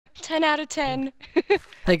10 out of 10.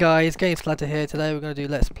 Hey guys, GamesLadder here. Today we're going to do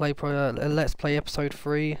Let's Play episode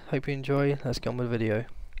 3. Hope you enjoy. Let's get on with the video.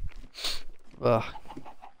 Ugh.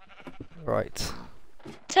 Right.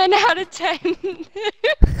 10 out of 10.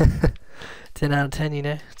 10 out of 10, you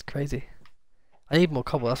know? It's crazy. I need more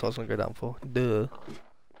cobble, that's what I was going to go down for. Duh.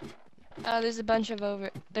 There's a bunch over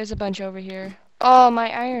here. Oh, my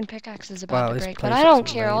iron pickaxe is about to break, but I don't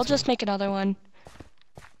care. I'll just make another one.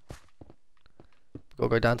 Gotta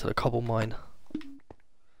go down to the cobble mine.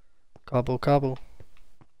 Cobble.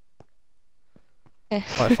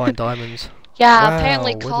 Might find diamonds. Yeah, Wow,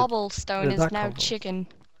 apparently cobblestone where did is now come from? chicken.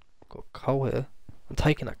 Got coal here. I'm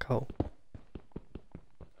taking that coal.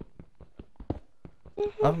 I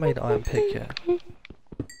haven't made an iron pick yet.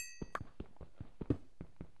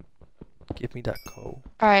 Give me that coal.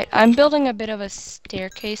 Alright, I'm building a bit of a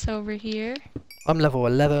staircase over here. I'm level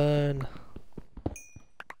 11.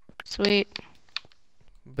 Sweet.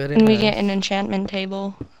 Very And we nice. get an enchantment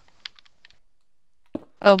table.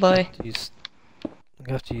 Oh boy. I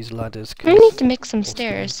have to use ladders. I need to make some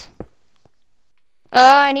stairs.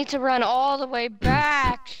 I need to run all the way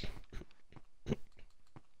back.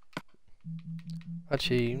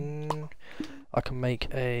 Actually, I can make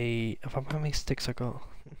a. How many sticks I got?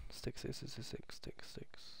 Sticks. I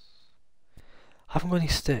haven't got any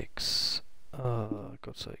sticks.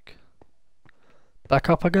 God's sake. Back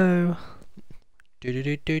up I go. Do.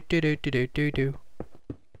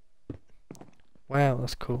 Wow,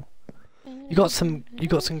 that's cool. You got some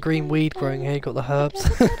green weed growing here. You got the herbs.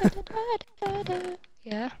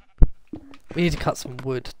 Yeah. We need to cut some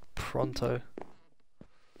wood pronto.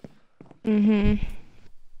 That's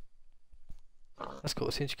cool.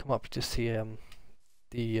 As soon as you come up, just see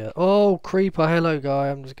oh, creeper. Hello,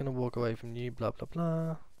 guy. I'm just gonna walk away from you. Blah blah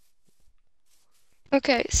blah.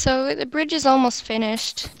 Okay, so the bridge is almost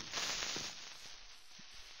finished.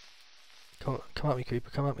 Come at me, creeper.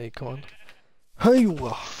 Come at me. Come on. Hey,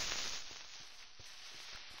 wah.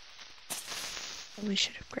 We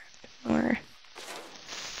should have grabbed more.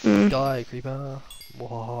 Die, creeper.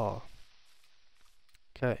 Wah.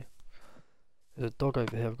 Okay. There's a dog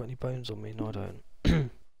over here. I've got any bones on me? No, I don't.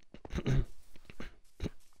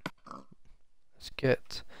 Let's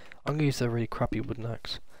get. I'm gonna use a really crappy wooden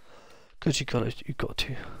axe. Cause you got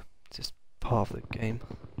to. It's just part of the game.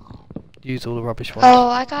 Use all the rubbish ones. Oh,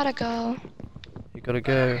 I gotta go. You gotta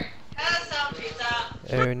go.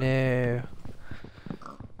 Oh no.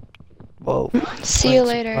 Whoa. See you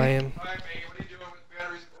later. I am.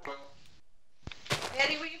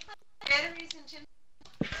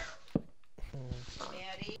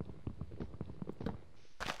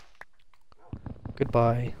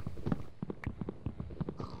 Goodbye.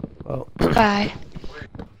 Well. Bye.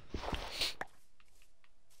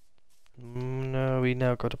 No, we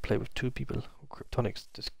now got to play with two people. Kryptonic's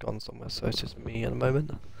just gone somewhere, so it's just me at the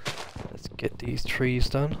moment. Let's get these trees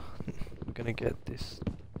done. We're gonna get this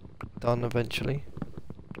done eventually.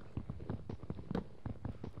 Gonna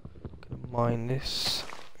mine this.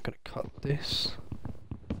 I'm gonna cut this.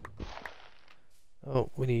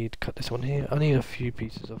 Oh, we need to cut this one here. I need a few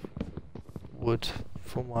pieces of wood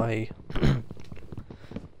for my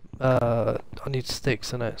I need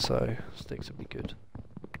sticks in it, so sticks would be good.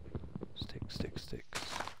 Sticks.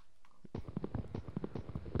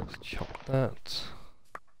 Let's chop that.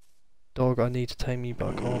 Dog, I need to tame you, but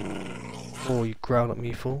I can't. Oh, you growl at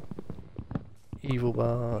me, fool. Evil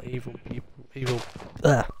dog.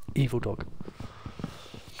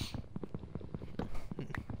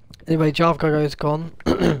 Anyway, Java Gogo's gone.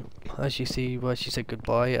 As you see where she said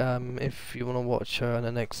goodbye. If you want to watch her in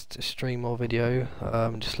the next stream or video,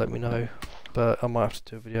 just let me know. But I might have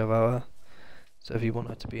to do a video about her. So if you want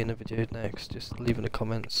her to be in a video next, just leave in the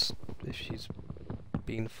comments if she's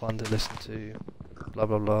been fun to listen to, blah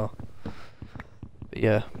blah blah. But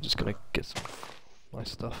yeah, I'm just gonna get some nice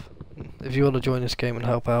stuff. If you want to join this game and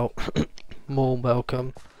help out, more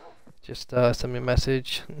welcome. Just send me a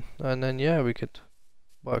message, and then yeah, we could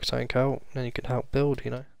work something out, and then you can help build, you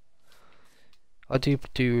know. I do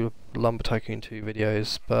Lumber Tycoon 2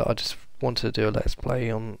 videos, but I just wanted to do a Let's Play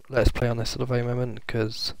on this at the very moment,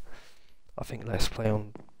 because I think Let's Play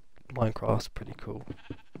on Minecraft's pretty cool.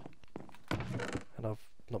 And I've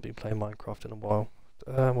not been playing Minecraft in a while.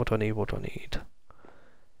 What do I need?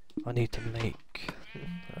 I need to make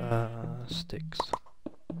sticks.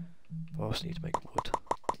 I also need to make wood.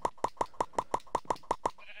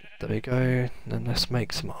 There we go. Then let's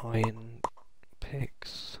make some iron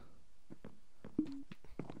picks.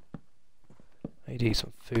 I need to eat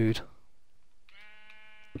some food.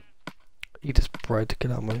 Eat this bread to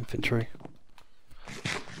get out of my inventory.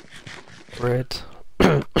 Bread.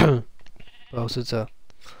 What else is there?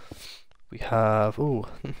 We have, oh,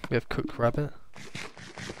 we have cooked rabbit.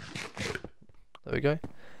 There we go.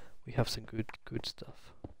 We have some good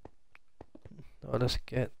stuff. Now let's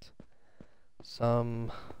get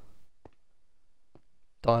some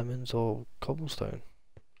diamonds or cobblestone.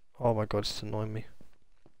 Oh my god, it's annoying me.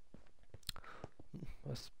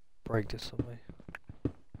 Let's break this away.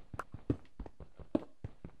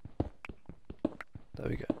 There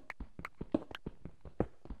we go.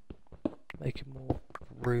 Making more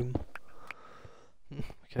room.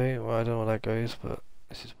 Okay, well I don't know where that goes, but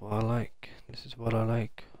this is what I like. This is what I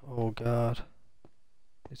like. Oh god.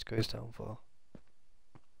 This goes down far.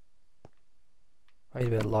 I need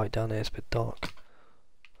a bit of light down there, it's a bit dark.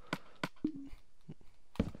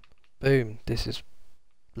 Boom, this is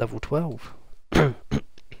level 12.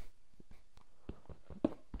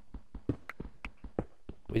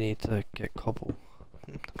 We need to get cobble.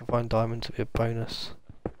 If I find diamonds, it'll be a bonus.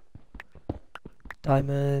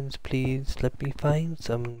 Diamonds, please let me find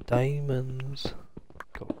some diamonds.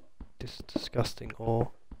 Got this disgusting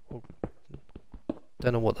ore.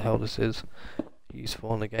 Don't know what the hell this is.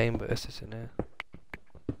 Useful in the game, but it's just in here.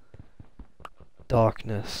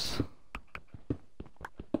 Darkness.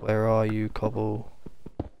 Where are you, cobble?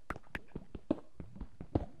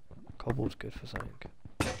 Cobble's good for something.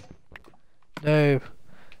 No!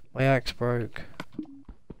 My axe broke.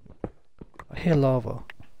 I hear lava.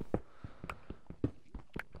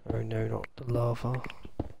 Oh no, not the lava.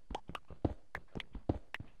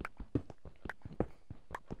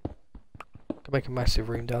 Can make a massive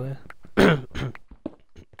room down here.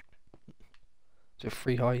 Is it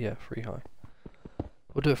free high? Yeah, free high.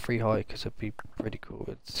 We'll do it free high because it'd be pretty cool.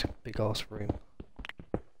 It's a big ass room.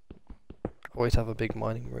 Always have a big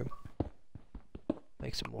mining room.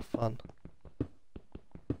 Makes it more fun.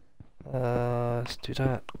 Let's do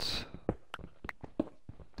that.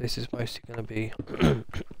 This is mostly going to be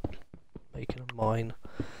making a mine,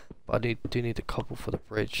 but I do need a cobble for the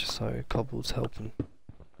bridge, so cobble's helping.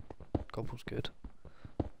 Cobble's good.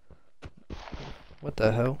 What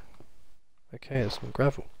the hell? Okay, there's some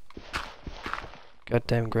gravel.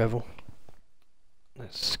 Goddamn gravel.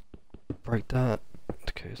 Let's break that.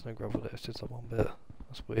 Okay, there's no gravel there, it's just that one bit.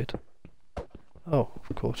 That's weird. Oh,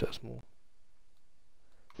 of course there's more.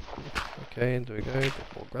 Okay, there we go, a bit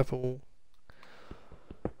more gravel.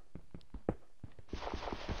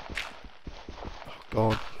 Oh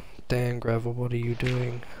god, damn gravel, what are you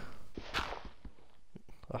doing?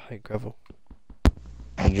 I hate gravel.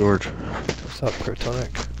 Hey George. What's up,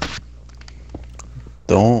 Kryptonic?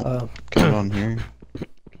 Don't get on here.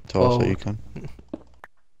 Tell us what you can.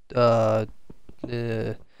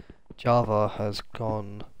 Java has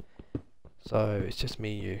gone, so it's just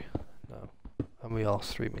me, you, no, and we are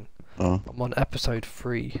streaming. Oh. I'm on episode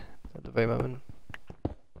 3 at the very moment.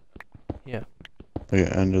 Yeah. Okay,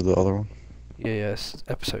 end of the other one. Yeah, yes,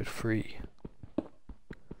 episode 3.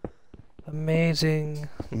 Amazing.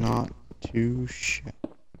 Not too shit.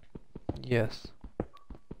 Yes.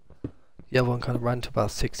 The other one kind of ran to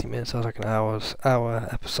about 60 minutes. That was like an hour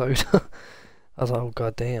episode. I was like, oh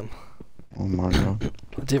god damn. Oh my god.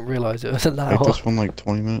 I didn't realise it was an hour. Make this one like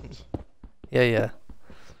 20 minutes. Yeah, yeah.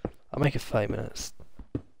 I'll make it 5 minutes.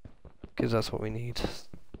 Because that's what we need.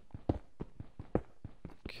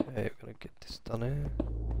 Okay, we're gonna get this done here.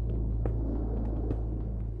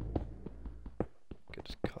 Get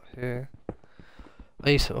this cut here.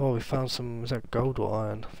 Oh, we found some, is that gold or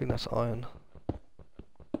iron? I think that's iron.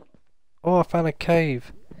 Oh, I found a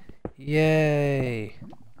cave! Yay!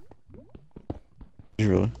 Did you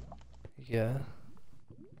really? Yeah.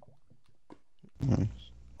 Nice.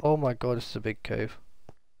 Oh my god, this is a big cave.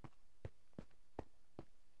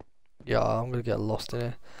 Yeah, I'm gonna get lost in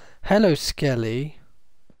here. Hello, Skelly!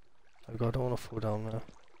 Oh god, I don't want to fall down there.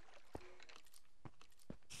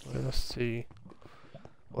 Well, let's see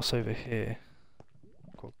what's over here.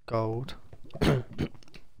 Got gold. We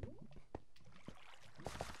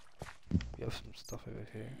have some stuff over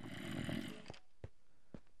here.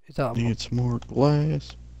 Is that Need some more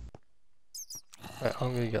glass. Right,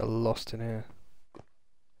 I'm gonna get lost in here.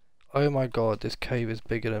 Oh my god, this cave is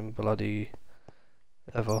bigger than bloody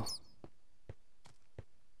ever.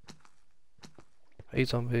 Hey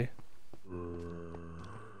zombie.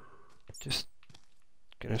 Just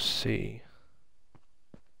gonna see.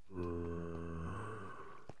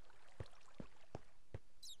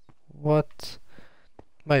 What?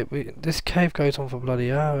 Mate, this cave goes on for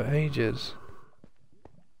bloody ages.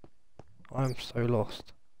 I'm so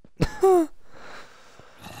lost.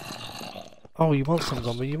 Oh, you want some,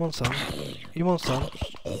 zombie? You want some? You want some?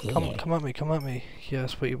 Come at me, come at me. Yeah,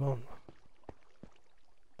 that's what you want.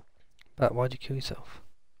 Bat, why'd you kill yourself?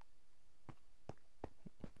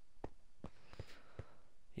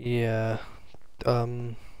 Yeah.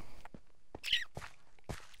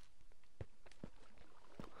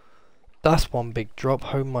 That's one big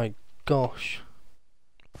drop. Oh my gosh.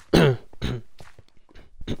 I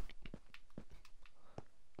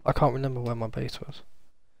can't remember where my base was.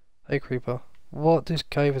 Hey creeper. What? This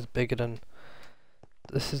cave is bigger than...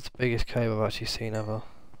 This is the biggest cave I've actually seen ever.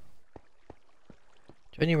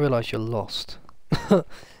 Do you realise you're lost?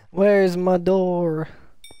 Where's my door?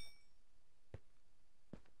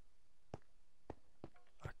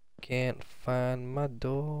 I can't find my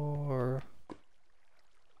door.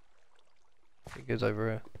 It goes over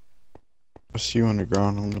here. I see you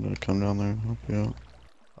underground. I'm gonna come down there and help you out.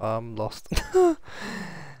 I'm lost. Oh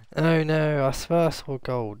no, I swear I saw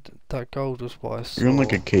gold. That gold was what I saw. You're in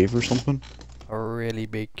like a cave or something? A really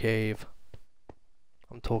big cave.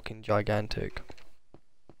 I'm talking gigantic.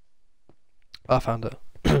 I found it.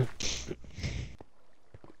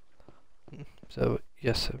 So,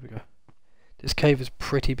 yes, there we go. This cave is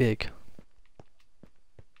pretty big.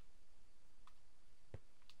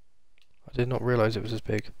 I did not realise it was as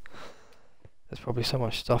big. There's probably so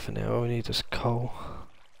much stuff in here. All we need is coal.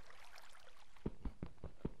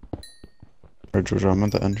 Alright, George, I'm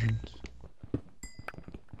at the entrance.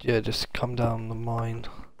 Yeah, just come down the mine.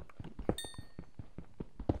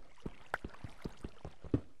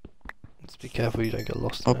 Just be careful you don't get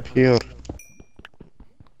lost in Up it. here.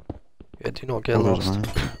 Yeah, do not get Oh, there's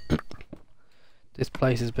lost. mine. This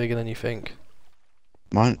place is bigger than you think.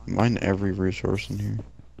 Mine every resource in here.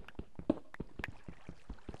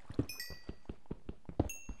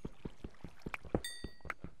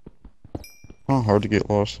 Not hard to get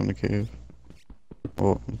lost in the cave.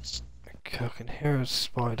 Well, Okay, I can hear a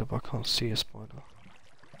spider, but I can't see a spider.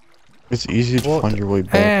 it's easy to What find your way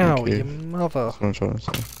back Ow, in the you cave. mother! That's what I'm trying to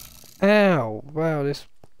say. Ow! Wow, this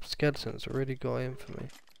skeleton's really got in for me.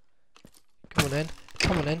 Come on in.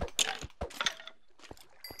 Come on in.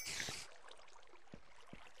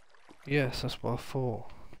 Yes, that's what I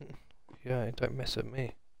thought. Yeah, don't mess with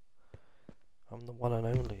me. I'm the one and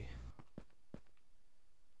only.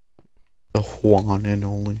 The one and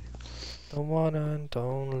only. The one and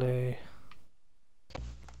only.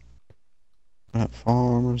 At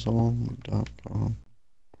farmersonly.com.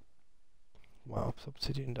 Wow, it's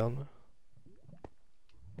obsidian down there.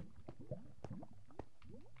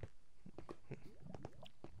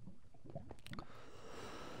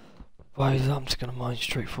 Right, I'm just gonna mine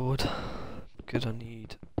straight forward. Because I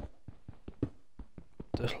need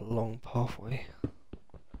this long pathway.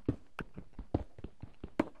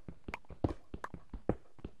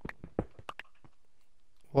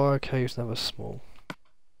 Why are caves never small?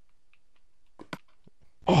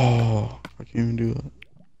 Oh, I can't even do that.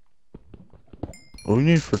 What do we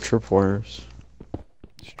need for tripwires?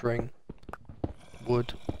 String.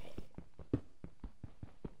 Wood.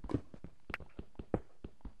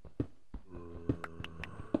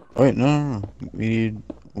 Wait, no. We need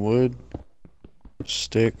wood,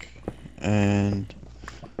 stick, and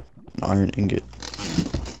an iron ingot.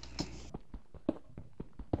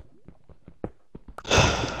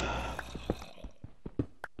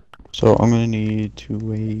 So I'm gonna need to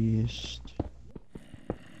waste.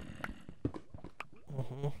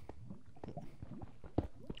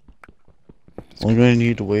 I'm gonna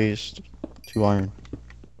need to waste 2 iron.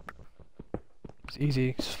 It's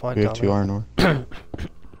easy, just find We down have 2 there. iron ore.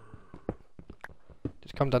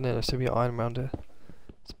 Just come down here, there's still be iron around here.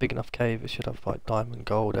 It's a big enough cave, it should have like diamond,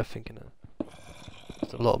 gold, everything in it.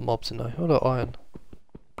 There's a lot of mobs in there. Oh look, iron.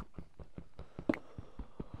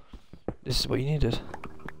 This is what you needed.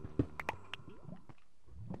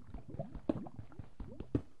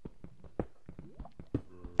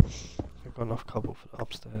 I've got enough cobble for the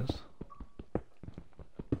upstairs.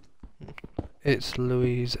 It's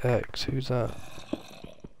Louise X, who's that?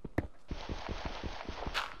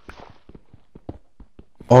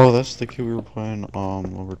 Oh, that's the kid we were playing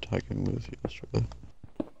overtaking with yesterday.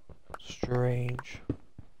 Strange.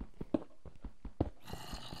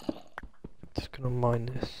 Just gonna mine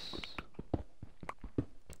this.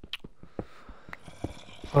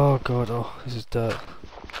 Oh god, oh, this is dirt.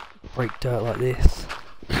 Break dirt like this.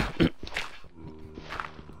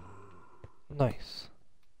 Nice.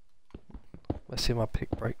 Let's see if my pick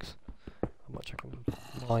breaks. How much I can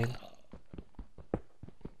mine.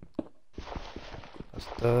 That's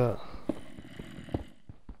dirt.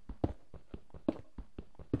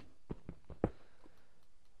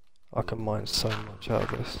 I can mine so much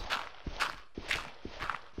out of this.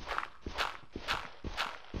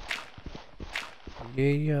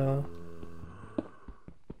 Yeah.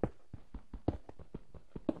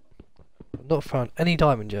 I've not found any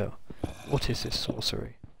diamond yet. What is this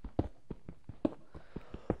sorcery?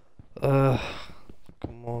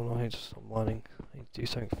 Come on, I need to stop mining. I need to do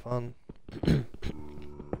something fun.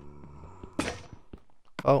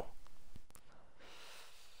 Oh.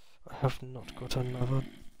 I have not got another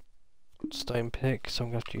stone pick, so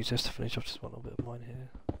I'm going to have to use this to finish off just one little bit of mine here.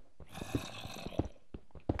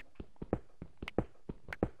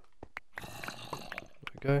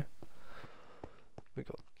 There we go. We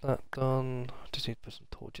got that done. Just need to put some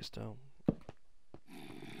torches down.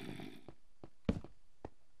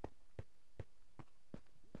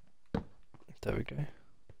 There we go.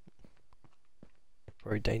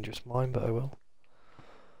 Very dangerous mine, but I will.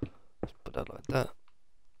 Let's put that like that.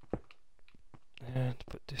 And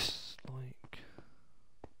put this like...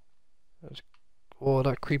 Oh,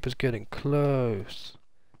 that creeper's getting close.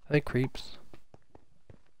 Hey, creeps.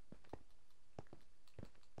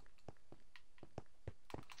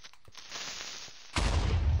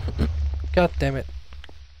 God damn it.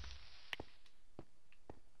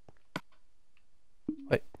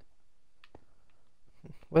 Wait.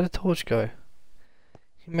 Where'd the torch go?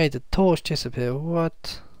 He made the torch disappear.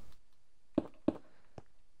 What?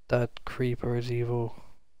 That creeper is evil.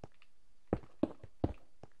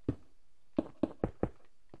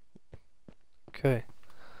 Okay.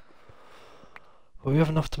 Well, we have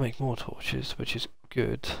enough to make more torches, which is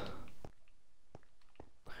good.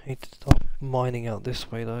 I need to stop mining out this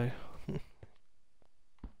way though.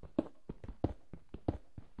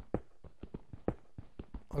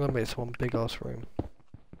 I'm gonna make this one big ass room.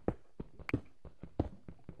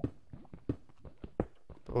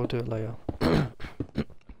 But we'll do it later.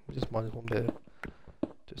 Just mine one bit.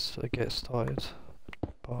 Just so it gets started.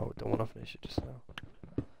 But we don't want to finish it just now.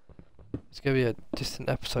 It's gonna be a distant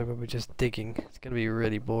episode where we're just digging. It's gonna be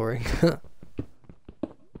really boring.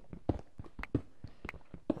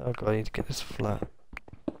 Oh god, I need to get this flat.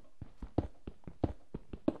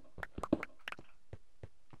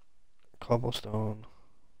 Cobblestone.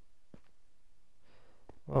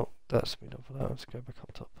 Well, that's me done for that. Let's go back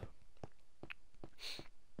up top.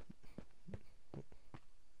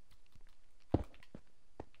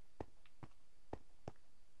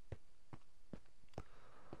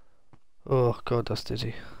 Oh god, that's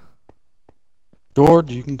dizzy.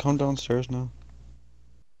 George, you can come downstairs now.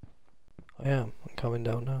 I am. I'm coming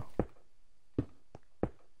down now.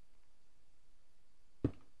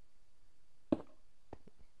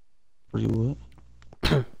 Pretty lit.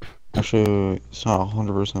 Actually, it's not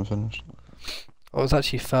 100% finished. I was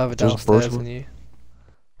actually further There's downstairs birchwood. than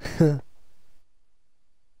you.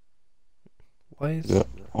 Why is... Yeah.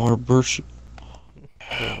 Or birch.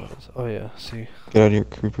 Oh yeah, see. Get out of here,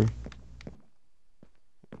 creeper.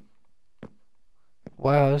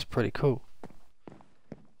 Wow, that's pretty cool.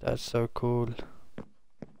 That's so cool.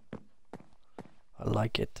 I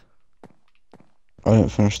like it. I didn't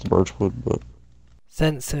finish the birchwood, but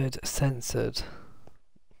Censored, censored.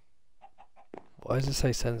 Why does it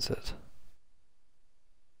say censored?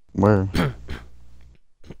 where?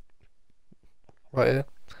 Right here.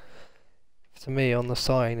 To me, on the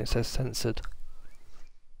sign, it says censored.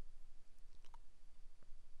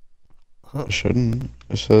 Huh. It shouldn't.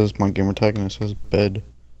 It says my gamer tag and it says bed.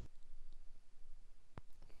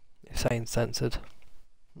 It's saying censored.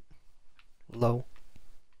 Lol.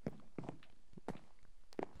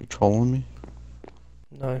 You trolling me?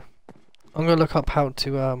 No. I'm gonna look up how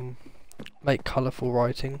to make colourful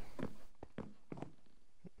writing.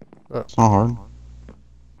 It's not hard.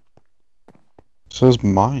 It says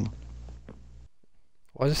mine.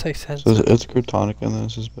 Why does it say It says censored? it's Cryptonic and then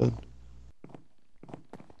it says bed.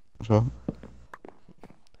 So,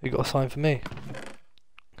 You got a sign for me?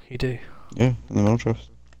 You do. yeah, in the middle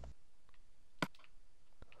chest.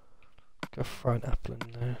 Go throw an apple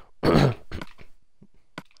in there. Go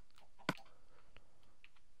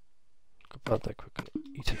about that quick and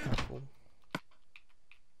eat an apple.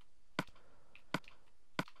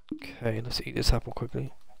 Okay, let's eat this apple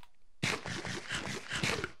quickly.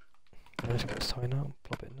 Let's get a sign out and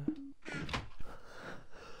plop it in there.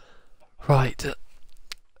 Right.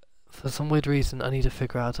 For some weird reason, I need to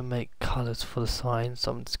figure out how to make colours for the sign,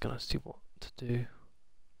 so I'm just gonna see what to do.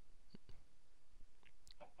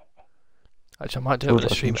 Actually, I might do it when the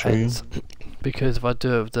George, I stream can show you. ends, because if I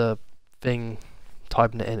do it with the thing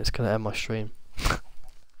typing it in, it's gonna end my stream. I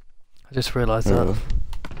just realised that.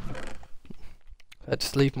 I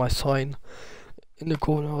just leave my sign in the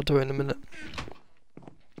corner. I'll do it in a minute.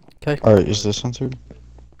 Okay. Alright, is this censored?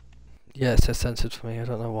 Yeah, it says censored for me. I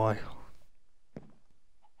don't know why.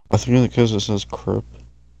 I think it's because it says Crip.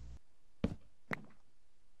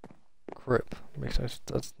 Crip makes sense.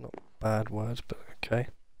 That's not bad words, but okay.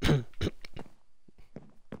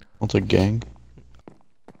 What's a gang?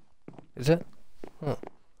 Is it? Huh.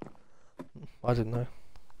 I didn't know.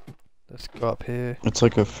 Let's go up here. It's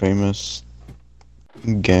like a famous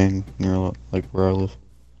gang near like where I live.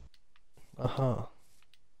 What,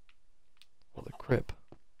 the Crip?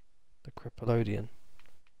 The Cripolodian.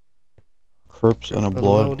 Crips and a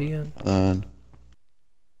blood. Cripolodian? And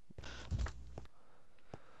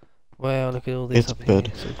Wow, look at all this it's up good.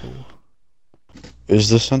 here. So cool. Is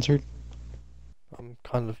this censored? I'm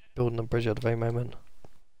kind of building a bridge at the very moment.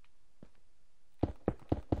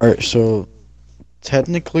 Alright, so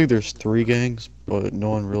technically there's 3 gangs, but no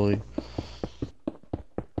one really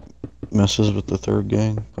messes with the 3rd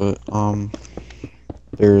gang. But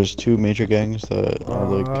there's 2 major gangs that are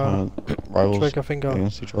like kind of rivals Trigger finger.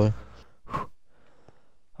 against each other.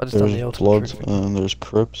 I just done the There's ultimate Bloods trigger finger. and there's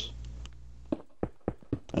Crips.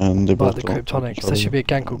 And they both Like the don't like Kryptonics. each There should other. be a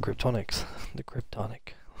gang called Kryptonics. The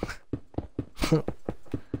Kryptonic.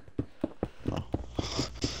 No.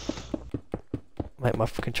 Mate, my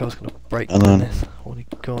control's gonna break And on then- this. Holy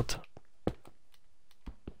god.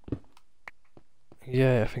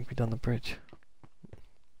 Yeah, I think we done the bridge.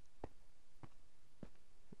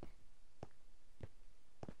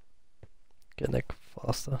 Getting there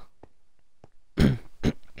faster.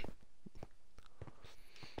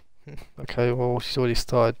 Okay, well, she's already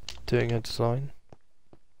started doing her design.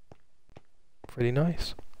 Pretty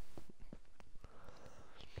nice.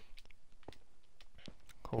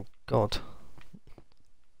 Oh god.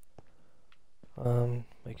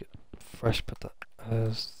 Make it fresh, put that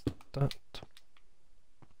as that.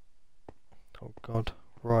 Oh god.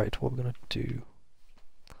 Right, what we're gonna do.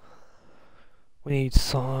 We need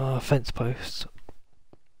some fence posts.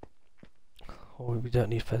 Or we don't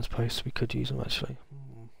need fence posts, we could use them actually.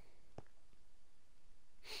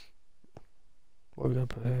 What are we gonna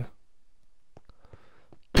put here?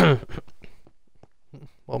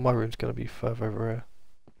 Well, my room's gonna be further over here.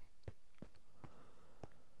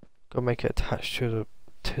 Gotta make it attached to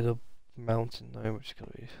the mountain though, which is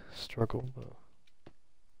gonna be a struggle, but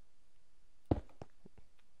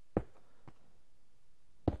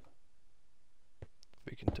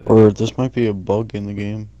we can do it. Or this might be a bug in the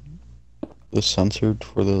game. The censored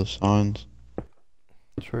for the signs.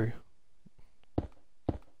 True.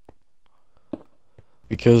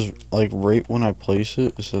 Because like right when I place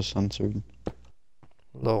it, it says censored.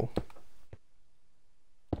 Lol.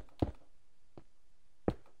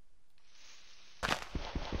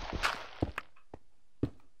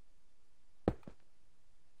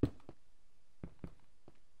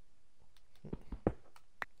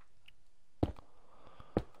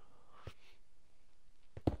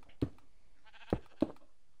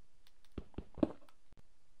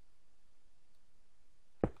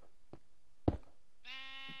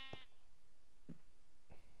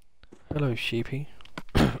 Hello, sheepy.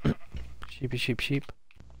 Sheepy, sheep, sheep.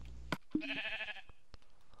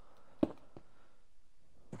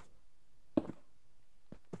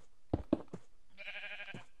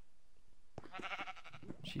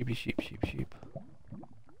 Sheepy, sheep, sheep, sheep.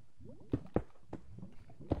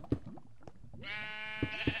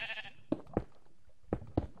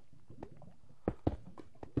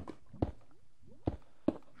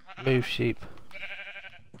 Move, sheep.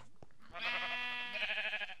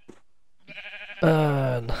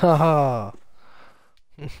 Burn! Haha!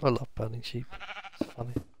 I love burning sheep. It's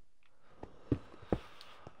funny.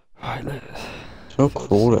 Right, let's So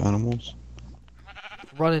cruel to animals.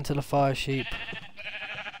 run into the fire, sheep.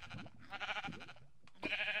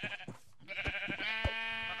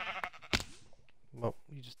 Well,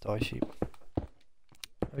 you just die, sheep.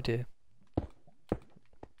 Oh dear.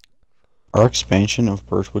 Our expansion of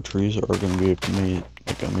birchwood trees are going to be made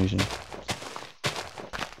like amazing.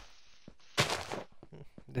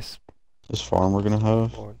 This This farm we're going to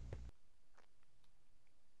have. boring.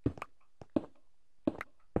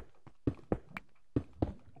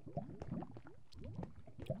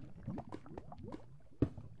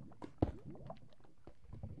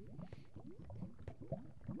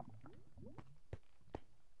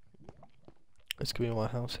 This could be my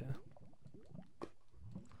house here.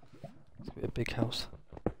 This could be a big house.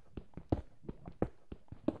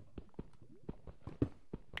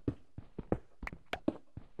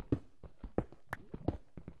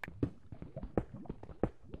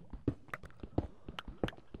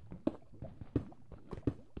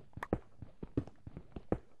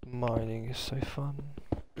 Mining is so fun.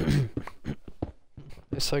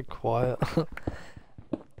 It's so quiet.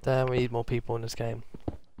 Damn, we need more people in this game.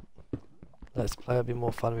 Let's play, it'd be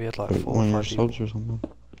more fun if we had like Like 4 one or of 5 your people. subs or something.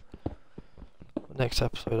 Next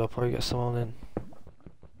episode I'll probably get someone in.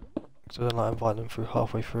 So then like invite them through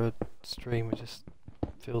halfway through a stream, it just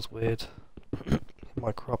feels weird. It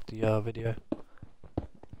might corrupt the video.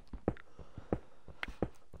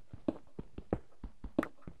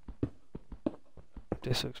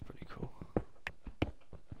 This looks pretty cool.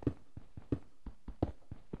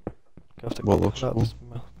 Have to What looks cool?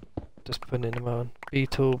 Just put in the mountain.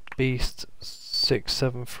 Beetle Beast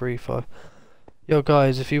 6735. Yo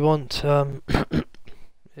guys, if you want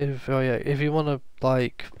if you want to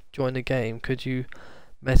like join the game, could you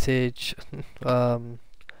message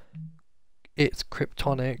it's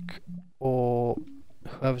Kryptonic or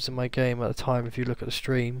whoever's in my game at the time if you look at the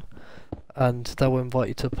stream, and they will invite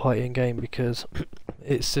you to the party in game, because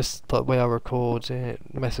it's just the way I record and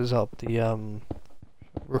it messes up the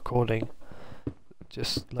recording.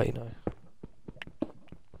 Just let you know.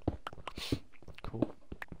 Cool.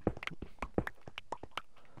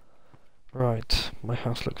 Right, my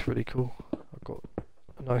house looks really cool. I've got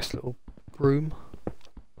a nice little room.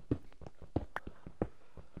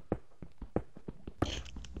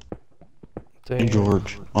 Hey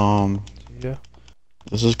George, yeah.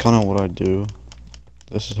 this is kind of what I do.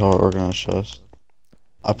 This is how I organize chests.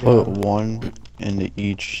 I put one into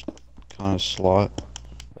each kind of slot,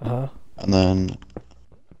 and then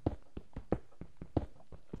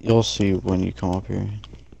you'll see when you come up here.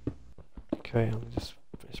 Okay, I'll just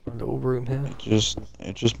finish my little room here.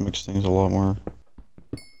 It just makes things a lot more.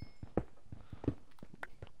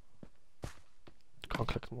 Can't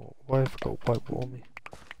click them all. Why have I got whiteboard on me?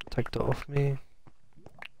 Take that off me.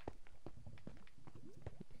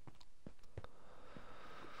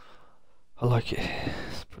 I like it.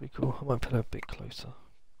 It's pretty cool. I might put it a bit closer.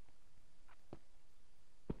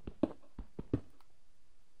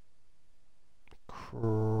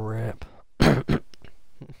 Crap.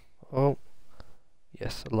 Oh.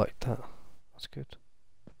 Yes, I like that. That's good.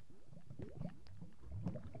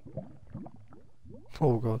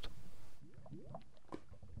 Oh god.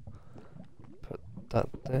 Put that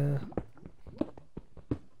there.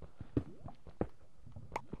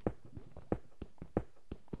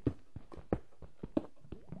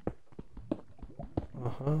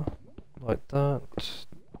 Like that.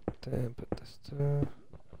 There, put this there.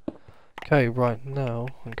 Okay, right now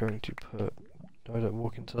I'm going to put. No, don't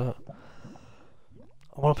walk into that.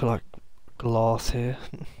 I want to put like glass here.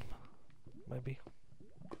 Maybe.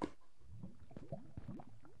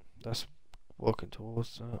 That's working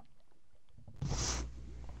towards that.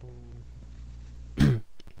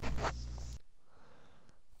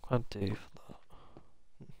 What do I do for that?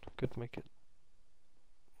 Could make it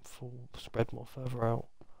full, spread more further out.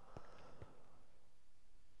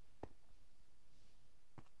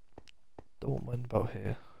 Don't mind about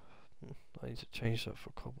here. I need to change that for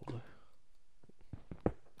cobble though.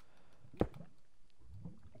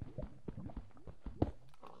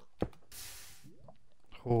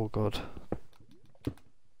 Oh god.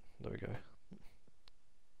 There we go.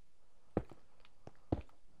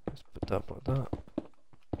 Let's put that like that.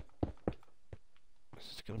 This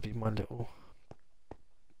is gonna be my little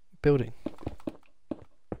building.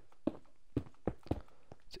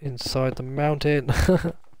 It's inside the mountain.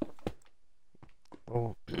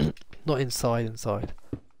 Oh, not inside.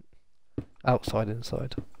 Outside,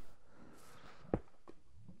 inside.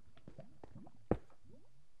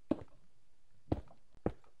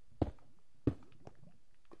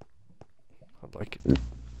 I like it.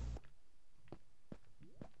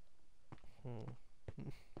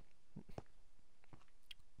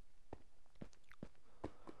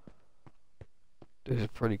 This is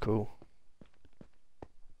pretty cool.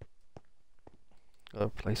 Gotta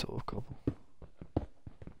place it with cobble.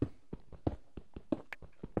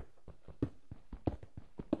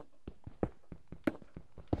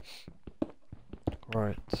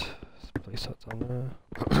 Right, let's place that down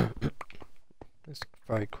there. It's a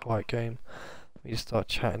very quiet game. We just start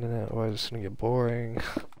chatting in it, otherwise it's gonna get boring.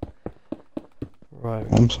 Right.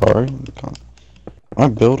 I'm sorry. When I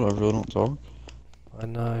build, I really don't talk. I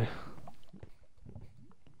know.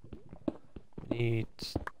 We need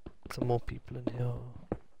some more people in here.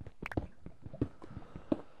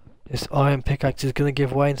 This iron pickaxe is gonna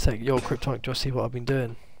give way in a sec. Yo, Kryptonic, just see what I've been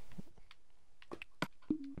doing.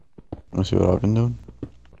 Wanna see what I've been doing?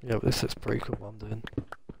 Yeah, but this looks pretty cool what I'm doing.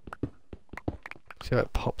 See how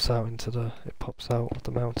it pops out into the, it pops out of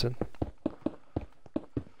the mountain.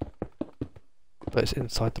 But it's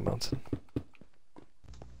inside the mountain.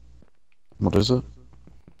 What is it?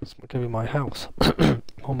 It's gonna be my house.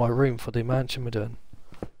 Or my room for the mansion we're doing.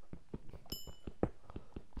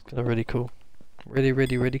 It's gonna be really cool. Really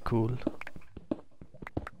cool.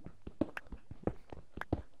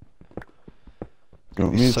 You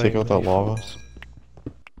want me to take out that lava?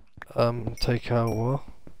 Take out what?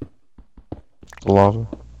 The lava?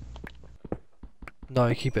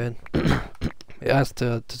 No, keep it in. It adds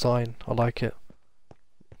to design. I like it.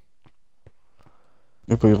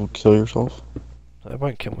 You'll be able to kill yourself? I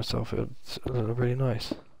won't kill myself, it's really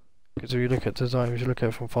nice. Because if you look at design, if you look at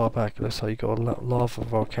it from far back, it looks like you got a lava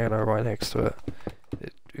volcano right next to it.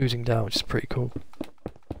 It oozing down, which is pretty cool.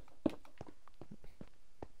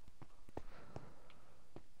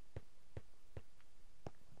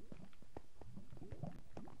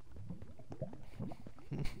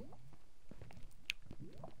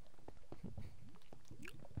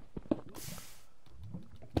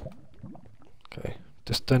 Okay,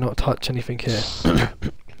 just do not touch anything here. Is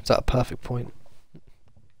that a perfect point?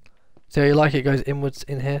 See how you like it goes inwards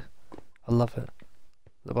in here? I love it.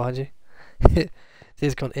 Look behind you.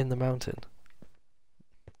 It's gone in the mountain.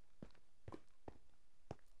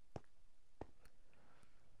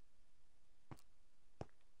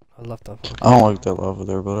 I love that volcano. I don't like that lava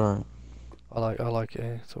there, but alright. I like it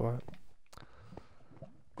here, it's alright.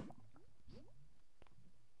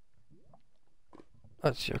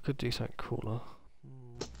 Actually, I could do something cooler.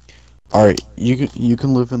 Alright, you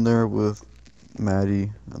can live in there with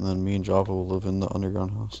Maddie, and then me and Java will live in the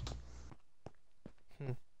underground house.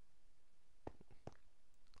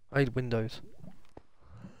 I need windows.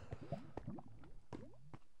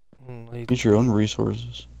 I need Get your own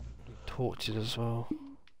resources. torches as well.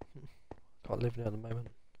 Can't live there at the moment.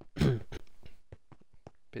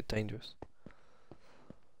 Bit dangerous.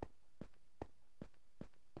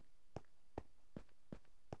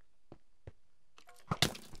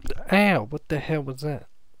 Ow! What the hell was that?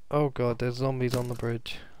 Oh god, there's zombies on the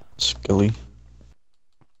bridge. Skilly.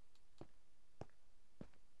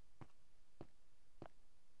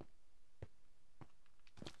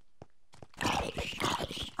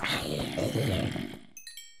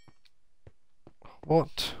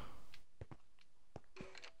 What?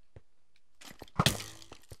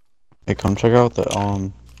 Hey, come check out the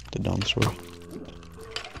downstairs.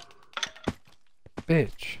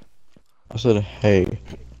 Bitch. I said, hey.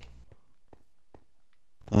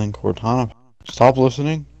 And then Cortana, stop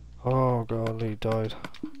listening. Oh god, he died.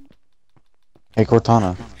 Hey,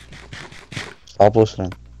 Cortana, stop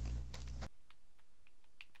listening.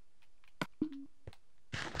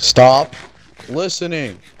 Stop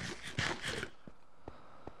listening.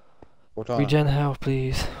 Cortana. Regen health,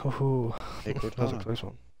 please. Ooh. Hey, That was a Cortana, close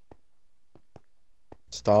one.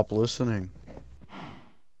 stop listening.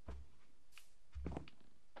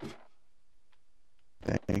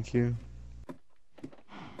 Thank you.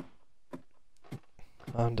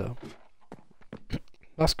 I'm down.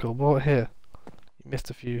 That's cool. What here? You missed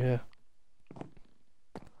a few here.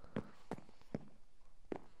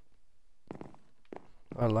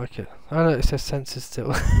 I like it. I know it says censored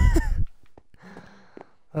still.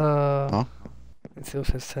 Huh? It still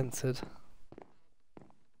says censored.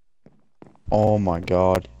 Oh my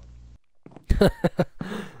god.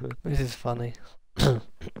 This is funny.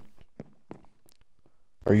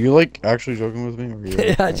 Are you like actually joking with me? Or are you,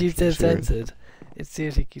 It actually says serious? censored. It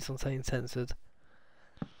seriously keeps on saying censored.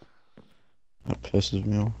 That pisses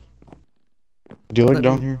me off. Do you like Let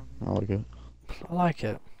down me- here? I like it. I like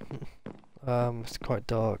it. It's quite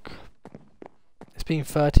dark. It's been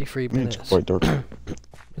 33 I mean, minutes it's quite dark.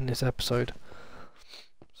 in this episode.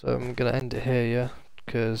 So I'm gonna end it here, yeah?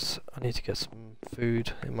 Because I need to get some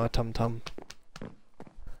food in my tum-tum.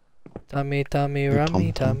 Tummy, tummy, Your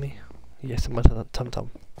rummy, tum-tum? tummy. Yes, in my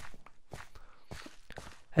tum-tum.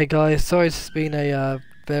 Hey guys, sorry it's been a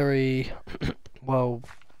very, well,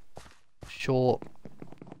 short,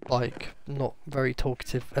 like, not very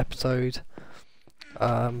talkative episode.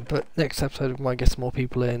 But next episode we might get some more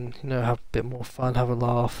people in, you know, have a bit more fun, have a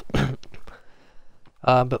laugh. But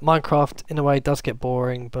Minecraft, in a way, does get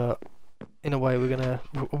boring, but in a way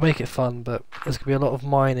we'll make it fun, but there's going to be a lot of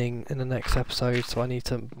mining in the next episode, so I need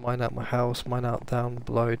to mine out my house, mine out down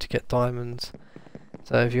below to get diamonds.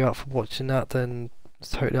 So if you're up for watching that, then it's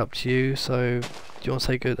totally up to you. So do you want to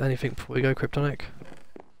say anything before we go, Kryptonic?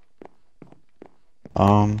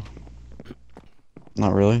 Not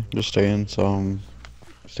really. Just stay in tuned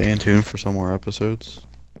for some more episodes.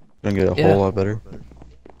 Gonna get a Yeah. whole lot better.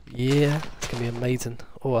 Yeah, it's going to be amazing.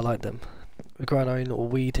 Oh, I like them. We're growing our own little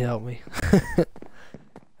weed to help me.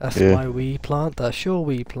 That's Yeah. my weed plant, that's your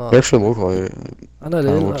weed plant. They actually look like it. I know they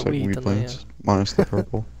Kinda look looks like like weed, weed don't they? plants, minus the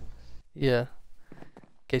purple. Yeah.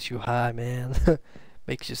 Gets you high, man.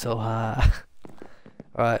 Makes you so high.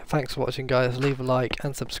 Alright, thanks for watching guys. Leave a like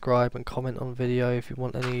and subscribe and comment on the video if you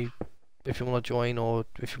want if you want to join, or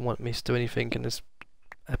if you want me to do anything in this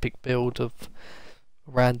epic build of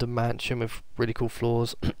a random mansion with really cool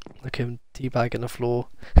floors. Look at him teabagging the floor.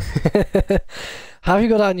 How have you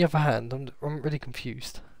got that in your other hand? I'm really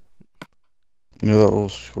confused. You know that little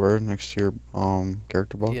square next to your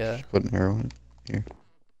character box? Yeah. Just put an arrow in it. Here.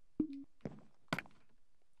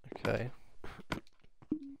 Okay.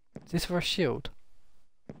 Is this for a shield?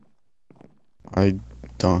 I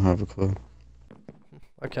don't have a clue.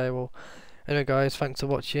 Okay, well, anyway guys, thanks for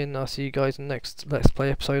watching. I'll see you guys in the next Let's Play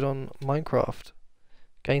episode on Minecraft.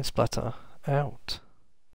 GameSplatter, out.